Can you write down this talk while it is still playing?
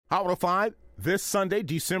Hot 105, this Sunday,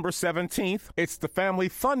 December 17th, it's the Family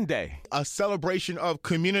Fun Day. A celebration of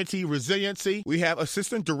community resiliency. We have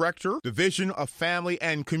Assistant Director, Division of Family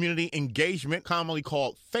and Community Engagement, commonly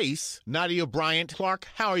called FACE, Nadia Bryant-Clark.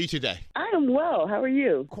 How are you today? I am well. How are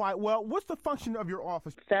you? Quite well. What's the function of your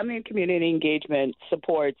office? Family and Community Engagement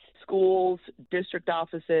supports schools, district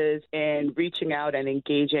offices, in reaching out and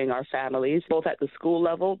engaging our families, both at the school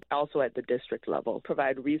level, also at the district level.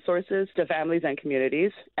 Provide resources to families and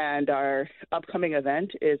communities. And our upcoming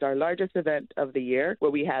event is our largest event of the year,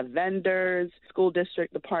 where we have vendors, school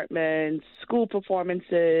district departments, school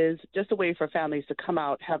performances, just a way for families to come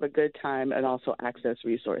out, have a good time, and also access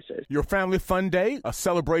resources. Your Family Fun Day, a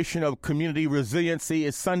celebration of community resiliency,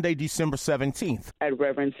 is Sunday, December 17th. At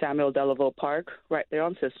Reverend Samuel Delaveau Park, right there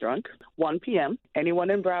on Sistrunk, 1 p.m.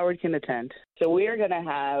 Anyone in Broward can attend. So we are going to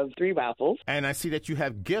have 3 raffles. And I see that you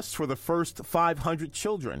have gifts for the first 500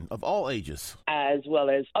 children of all ages, as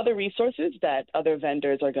well as other resources that other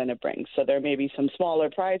vendors are going to bring. So there may be some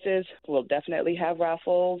smaller prizes. We'll definitely have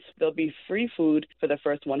raffles. There'll be free food for the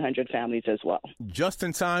first 100 families as well. just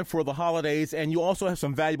in time for the holidays. And you also have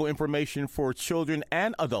some valuable information for children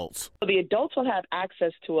and adults. So the adults will have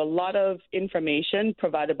access to a lot of information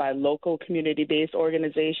provided by local community-based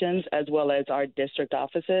organizations, as well as our district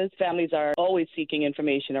offices. Families are always seeking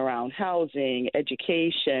information around housing,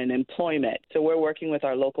 education, employment. So we're working with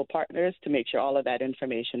our local partners to make sure all of that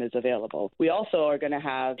information is available. We also are going to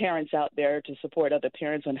have parents out there to support other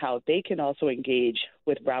parents on how they can also engage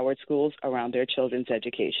with Broward schools around their children's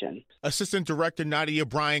education. Assistant Director Nadia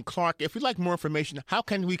Bryant-Clark, if we'd like more information, how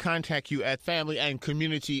can we contact you at Family and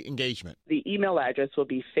Community Engagement? The email address will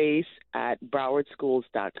be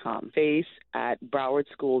face@browardschools.com.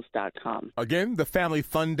 face@browardschools.com. Again, the Family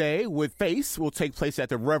Fun Day with FACE will take place at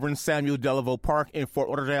the Reverend Samuel Delaveau Park in Fort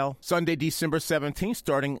Lauderdale, Sunday, December 17th,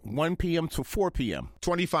 starting 1 p.m. to 4 p.m.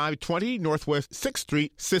 2520 Northwest 6th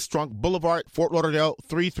Street, Sistrunk Boulevard, Fort Lauderdale,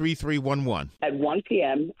 33311. At 1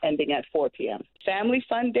 p.m., ending at 4 p.m. Family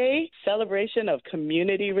Fun Day, celebration of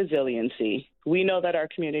community resiliency. We know that our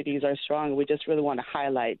communities are strong. We just really want to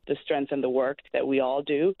highlight the strength and the work that we all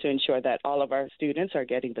do to ensure that all of our students are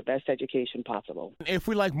getting the best education possible. If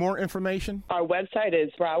we'd like more information, our website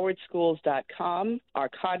is browardschools.com. Our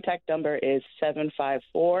contact number is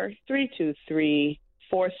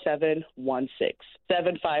 754-323-4716.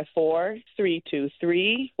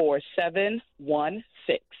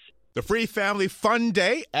 754-323-4716. The Free Family Fun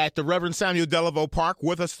Day at the Reverend Samuel Delaveau Park.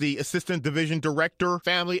 With us, the Assistant Division Director,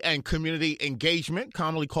 Family and Community Engagement,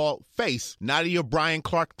 commonly called FACE, Nadia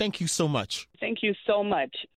Bryant-Clark. Thank you so much. Thank you so much.